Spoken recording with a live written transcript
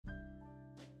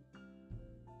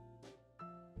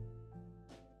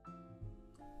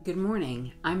Good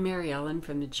morning. I'm MaryEllen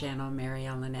from the channel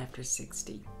MaryEllen After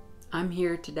 60. I'm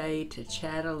here today to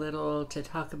chat a little, to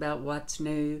talk about what's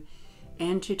new,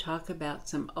 and to talk about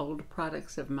some old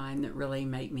products of mine that really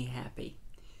make me happy.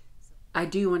 I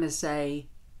do want to say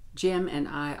Jim and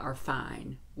I are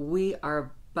fine. We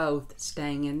are both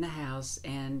staying in the house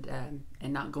and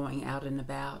not going out and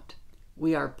about.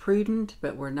 We are prudent,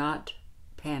 but we're not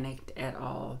panicked at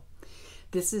all.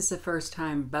 This is the first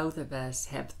time both of us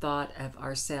have thought of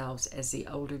ourselves as the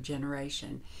older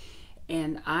generation.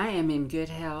 And I am in good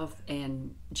health,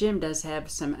 and Jim does have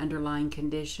some underlying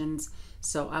conditions,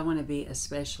 so I want to be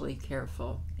especially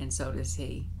careful, and so does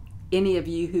he. Any of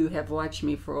you who have watched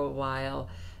me for a while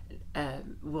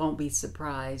won't be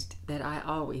surprised that I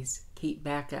always keep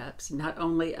backups, not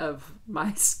only of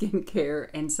my skincare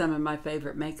and some of my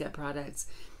favorite makeup products,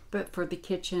 but for the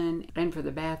kitchen and for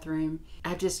the bathroom.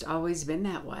 I've just always been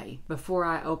that way. Before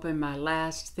I open my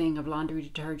last thing of laundry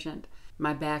detergent,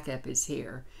 my backup is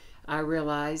here. I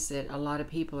realize that a lot of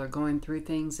people are going through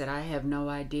things that I have no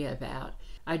idea about.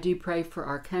 I do pray for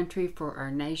our country, for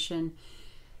our nation,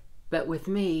 but with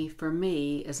me, for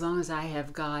me, as long as I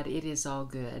have God, it is all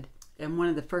good. And one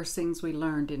of the first things we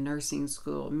learned in nursing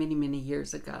school many, many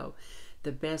years ago,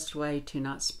 the best way to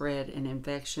not spread an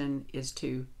infection is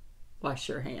to wash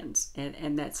your hands,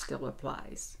 and that still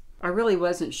applies. I really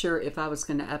wasn't sure if I was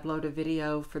going to upload a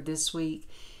video for this week,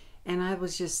 and I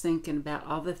was just thinking about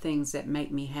all the things that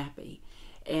make me happy.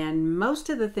 And most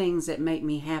of the things that make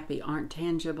me happy aren't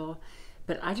tangible,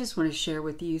 but I just want to share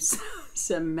with you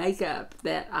some makeup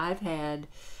that I've had,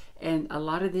 and a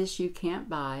lot of this you can't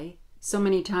buy. So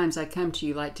many times I come to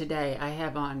you, like today, I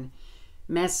have on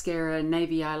mascara,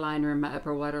 navy eyeliner in my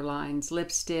upper waterlines,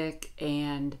 lipstick,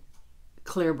 and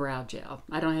clear brow gel.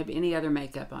 I don't have any other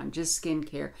makeup on, just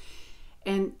skincare.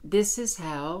 And this is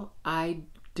how I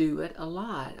do it a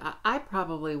lot. I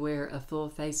probably wear a full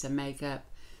face of makeup,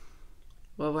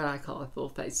 well, what I call a full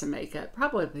face of makeup,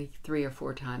 probably 3 or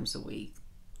 4 times a week.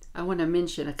 I want to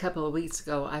mention a couple of weeks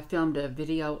ago, I filmed a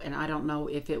video, and I don't know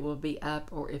if it will be up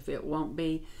or if it won't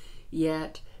be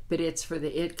yet, but it's for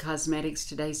the IT Cosmetics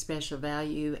Today Special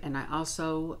Value, and I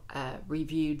also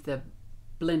reviewed the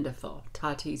Blendiful,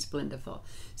 Chatty's Blendiful.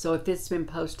 So if it's been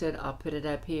posted, I'll put it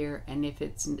up here, and if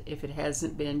it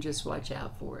hasn't been, just watch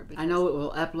out for it. I know it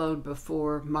will upload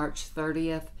before March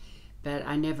 30th, but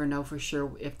I never know for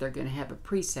sure if they're going to have a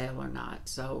pre-sale or not.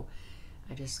 So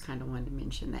I just kind of wanted to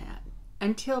mention that.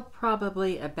 Until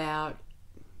probably about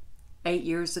 8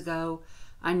 years ago,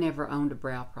 I never owned a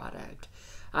brow product.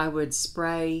 I would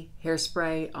spray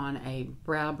hairspray on a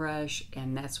brow brush,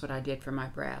 and that's what I did for my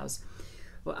brows.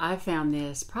 Well, I found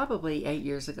this probably 8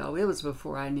 years ago. It was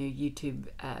before I knew YouTube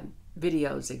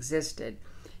videos existed.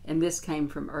 And this came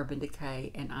from Urban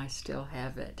Decay, and I still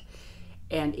have it.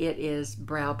 And it is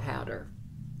brow powder.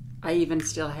 I even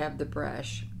still have the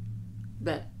brush.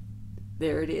 But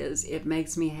there it is. It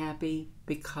makes me happy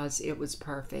because it was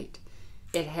perfect.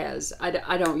 It has,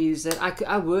 I don't use it.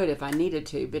 I would if I needed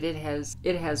to, but it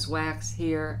has wax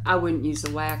here. I wouldn't use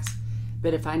the wax,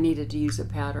 but if I needed to use a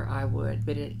powder, I would.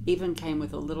 But it even came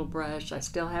with a little brush. I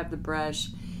still have the brush,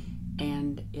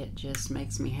 and it just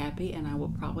makes me happy, and I will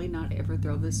probably not ever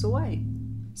throw this away.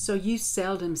 So you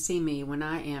seldom see me when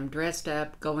I am dressed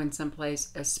up, going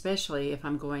someplace, especially if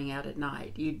I'm going out at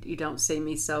night. You don't see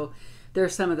me. So there are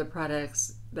some of the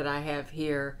products that I have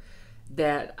here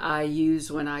that I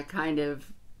use when I kind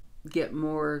of get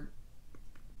more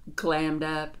glammed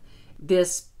up.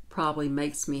 This probably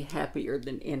makes me happier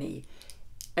than any.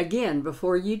 Again,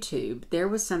 before YouTube, there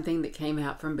was something that came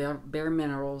out from Bare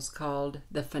Minerals called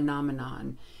the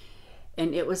Phenomenon,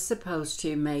 and it was supposed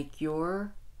to make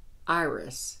your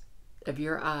iris of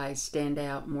your eyes stand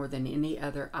out more than any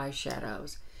other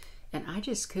eyeshadows. And I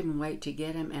just couldn't wait to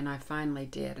get them, and I finally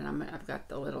did. And I've got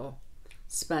the little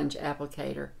sponge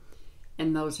applicator,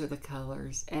 and those are the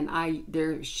colors. And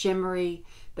they're shimmery.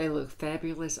 They look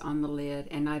fabulous on the lid,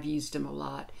 and I've used them a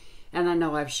lot. And I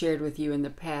know I've shared with you in the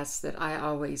past that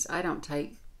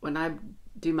when I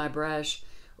do my brush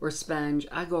or sponge,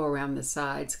 I go around the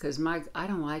sides because I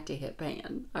don't like to hit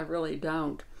pan. I really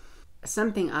don't.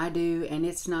 Something I do, and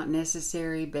it's not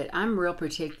necessary, but I'm real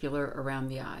particular around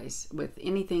the eyes with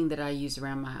anything that I use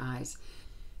around my eyes.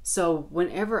 So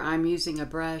whenever I'm using a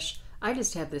brush, I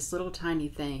just have this little tiny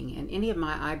thing, and any of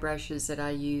my eye brushes that I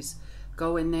use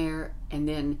go in there, and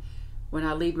then when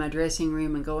I leave my dressing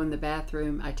room and go in the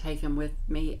bathroom, I take them with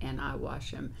me and I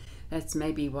wash them. That's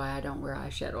maybe why I don't wear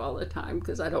eyeshadow all the time,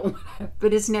 because I don't want to,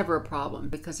 but it's never a problem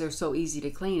because they're so easy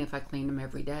to clean if I clean them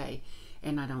every day,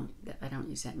 and I don't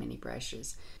use that many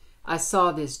brushes. I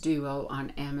saw this duo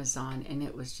on Amazon, and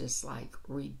it was just like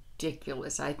ridiculous.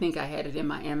 ridiculous. I think I had it in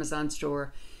my Amazon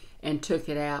store and took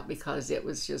it out because it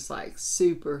was just like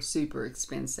super, super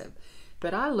expensive.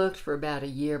 But I looked for about a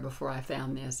year before I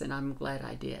found this, and I'm glad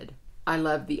I did. I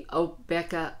love the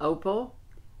Becca Opal.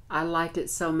 I liked it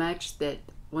so much that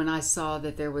when I saw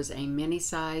that there was a mini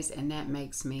size, and that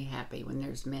makes me happy when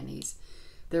there's minis.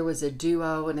 There was a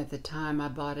duo, and at the time I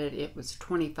bought it, it was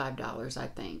 $25, I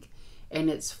think. And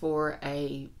it's for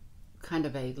a kind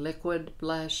of a liquid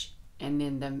blush, and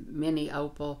then the mini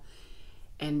opal.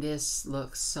 And this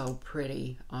looks so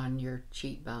pretty on your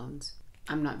cheekbones.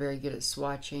 I'm not very good at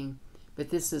swatching, but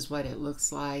this is what it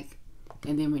looks like.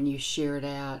 And then when you shear it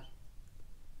out,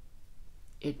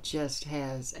 it just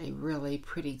has a really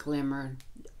pretty glimmer,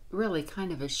 really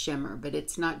kind of a shimmer, but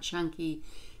it's not chunky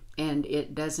and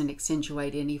it doesn't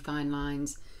accentuate any fine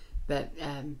lines. But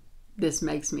this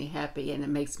makes me happy, and it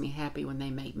makes me happy when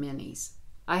they make minis.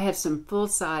 I have some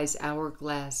full-size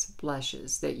Hourglass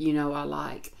blushes that you know I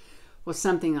like. Well,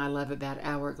 something I love about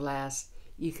Hourglass,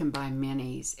 you can buy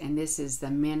minis, and this is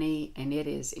the mini, and it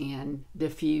is in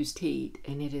diffused heat,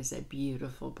 and it is a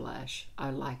beautiful blush. I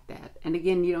like that. And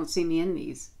again, you don't see me in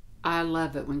these. I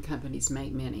love it when companies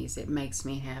make minis. It makes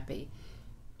me happy.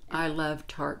 I love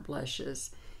Tarte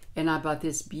blushes, and I bought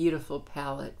this beautiful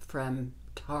palette from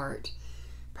Tarte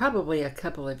probably a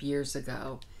couple of years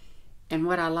ago. And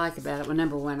what I like about it, well,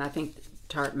 number one, I think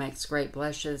Tarte makes great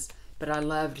blushes, but I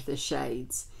loved the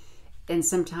shades. And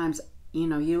sometimes, you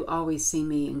know, you always see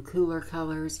me in cooler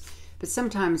colors, but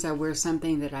sometimes I wear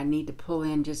something that I need to pull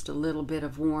in just a little bit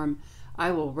of warm.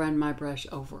 I will run my brush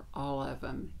over all of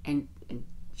them and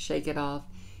shake it off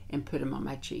and put them on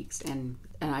my cheeks. And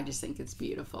I just think it's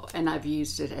beautiful. And I've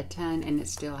used it a ton, and it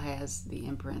still has the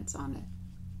imprints on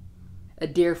it. A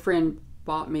dear friend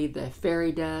bought me the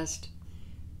fairy dust,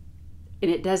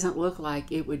 and it doesn't look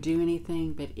like it would do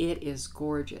anything, but it is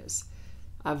gorgeous.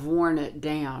 I've worn it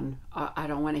down. I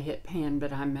don't want to hit pan,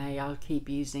 but I may. I'll keep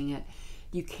using it.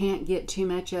 You can't get too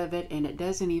much of it, and it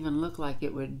doesn't even look like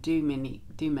it would do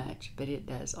much, but it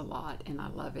does a lot, and I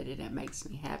love it, and it makes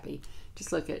me happy.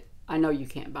 Just look at, I know you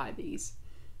can't buy these,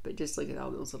 but just look at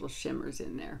all those little shimmers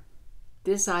in there.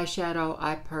 This eyeshadow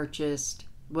I purchased,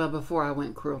 well, before I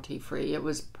went cruelty-free. It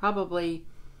was probably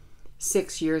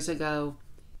 6 years ago,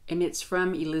 and it's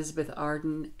from Elizabeth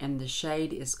Arden, and the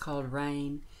shade is called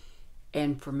Rain.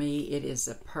 And for me, it is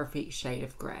a perfect shade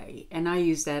of gray. And I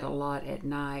use that a lot at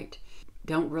night.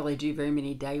 Don't really do very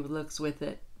many day looks with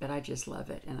it, but I just love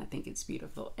it, and I think it's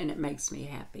beautiful, and it makes me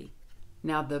happy.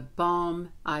 Now, the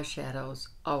Balm eyeshadows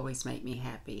always make me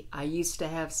happy. I used to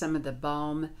have some of the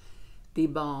Balm,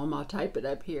 I'll type it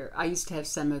up here. I used to have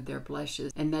some of their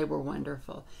blushes, and they were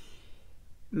wonderful.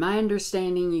 My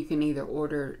understanding, you can either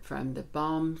order it from the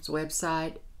Balm's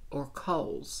website or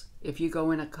Kohl's. If you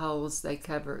go in a Kohl's, they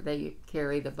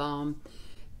carry the Balm.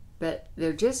 But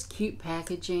they're just cute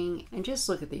packaging, and just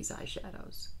look at these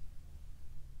eyeshadows.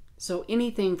 So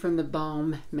anything from the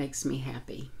Balm makes me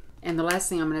happy. And the last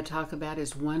thing I'm going to talk about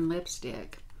is one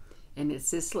lipstick. And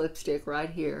it's this lipstick right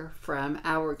here from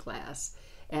Hourglass.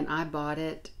 And I bought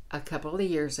it a couple of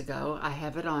years ago. I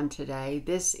have it on today.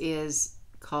 This is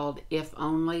called If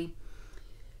Only.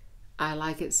 I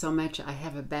like it so much. I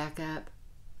have a backup,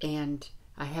 and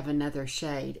I have another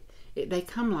shade. They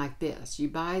come like this. You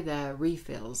buy the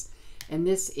refills, and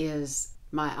this is,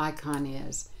 my icon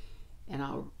is, and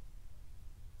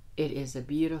it is a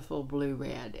beautiful blue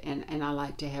red, and I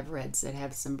like to have reds that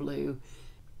have some blue.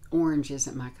 Orange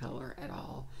isn't my color at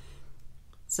all.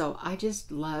 So I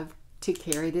just love to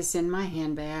carry this in my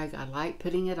handbag. I like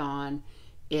putting it on.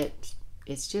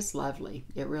 It's just lovely.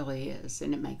 It really is,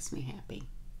 and it makes me happy.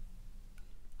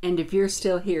 And if you're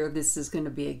still here, this is going to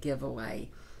be a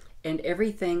giveaway. And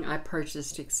everything I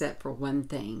purchased except for one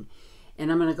thing.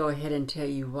 And I'm going to go ahead and tell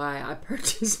you why I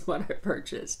purchased what I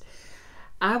purchased.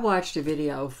 I watched a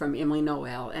video from Emily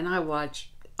Noel, and I watched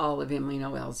all of Emily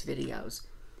Noel's videos.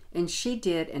 And she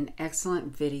did an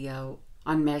excellent video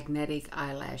on magnetic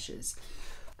eyelashes.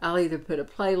 I'll either put a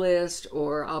playlist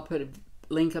or I'll put a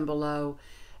link in below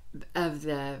of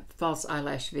the false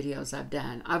eyelash videos I've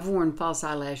done. I've worn false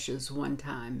eyelashes one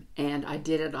time, and I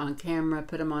did it on camera,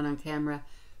 put them on camera.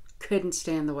 Couldn't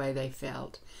stand the way they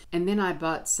felt. And then I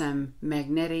bought some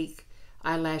magnetic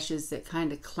eyelashes that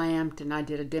kind of clamped, and I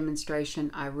did a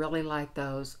demonstration. I really like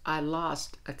those. I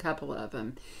lost a couple of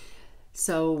them.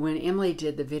 So when Emily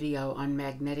did the video on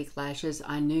magnetic lashes,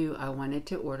 I knew I wanted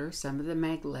to order some of the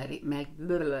magnetic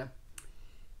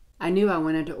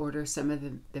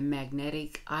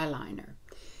eyeliner.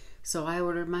 So I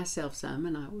ordered myself some,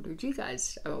 and I ordered you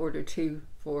guys. I ordered two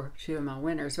for two of my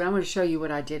winners. But I'm going to show you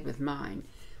what I did with mine.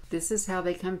 This is how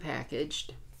they come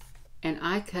packaged. and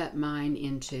I cut mine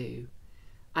in two.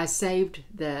 I saved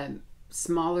the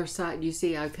smaller side. You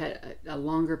see, I cut a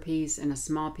longer piece and a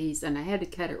small piece, and I had to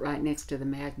cut it right next to the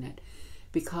magnet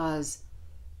because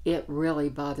it really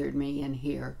bothered me in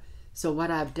here. So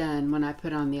what I've done, when I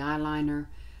put on the eyeliner,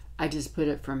 I just put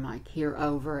it from like here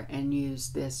over and use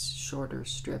this shorter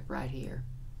strip right here.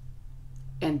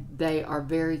 And they are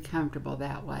very comfortable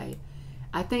that way.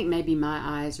 I think maybe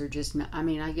my eyes are just not, I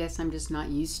mean, I guess I'm just not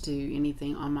used to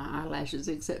anything on my eyelashes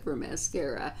except for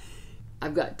mascara.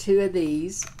 I've got 2 of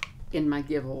these in my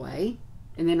giveaway.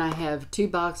 And then I have 2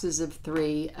 boxes of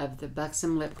 3 of the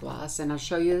Buxom lip gloss. And I'll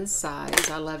show you the size.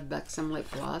 I love Buxom lip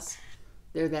gloss.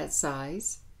 They're that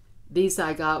size. These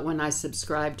I got when I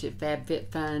subscribed to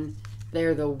FabFitFun.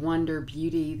 They're the Wonder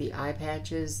Beauty, the eye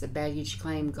patches, the Baggage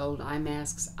Claim Gold eye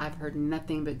masks. I've heard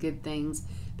nothing but good things,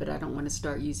 but I don't want to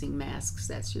start using masks.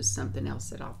 That's just something else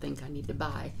that I'll think I need to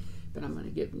buy, but I'm going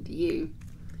to give them to you.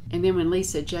 And then when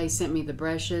Lisa J sent me the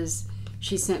brushes,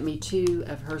 she sent me 2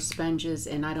 of her sponges,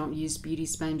 and I don't use beauty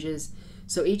sponges.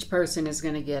 So each person is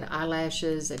going to get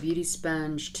eyelashes, a beauty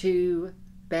sponge, 2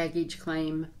 Baggage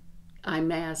Claim eye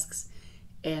masks,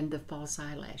 and the false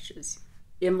eyelashes.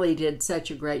 Emily did such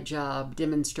a great job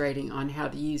demonstrating on how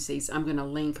to use these. I'm going to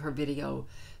link her video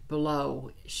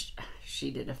below. She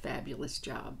did a fabulous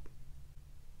job.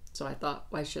 So I thought,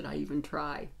 why should I even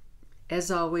try?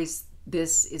 As always,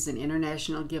 this is an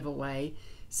international giveaway.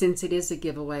 Since it is a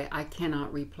giveaway, I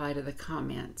cannot reply to the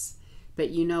comments. But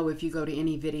you know, if you go to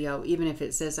any video, even if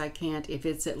it says I can't, if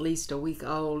it's at least a week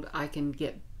old, I can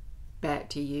get back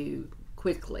to you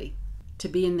quickly. To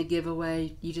be in the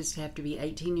giveaway, you just have to be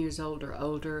 18 years old or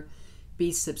older.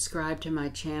 Be subscribed to my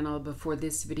channel before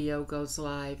this video goes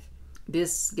live.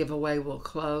 This giveaway will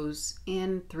close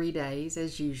in 3 days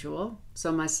as usual,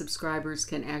 so my subscribers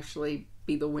can actually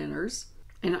be the winners.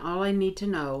 And all I need to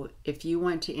know, if you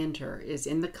want to enter, is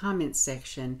in the comments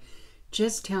section.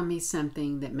 Just tell me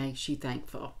something that makes you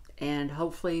thankful. And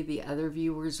hopefully the other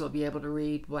viewers will be able to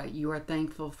read what you are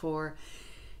thankful for.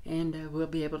 And we'll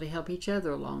be able to help each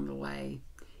other along the way.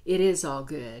 It is all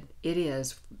good. It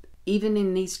is. Even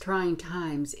in these trying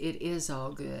times, it is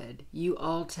all good. You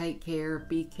all take care,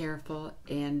 be careful,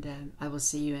 and I will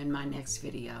see you in my next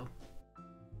video.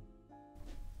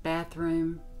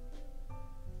 Bathroom.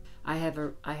 I have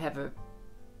a,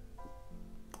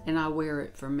 and I wear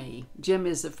it for me. Jim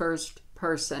is the first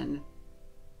person.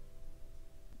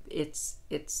 It's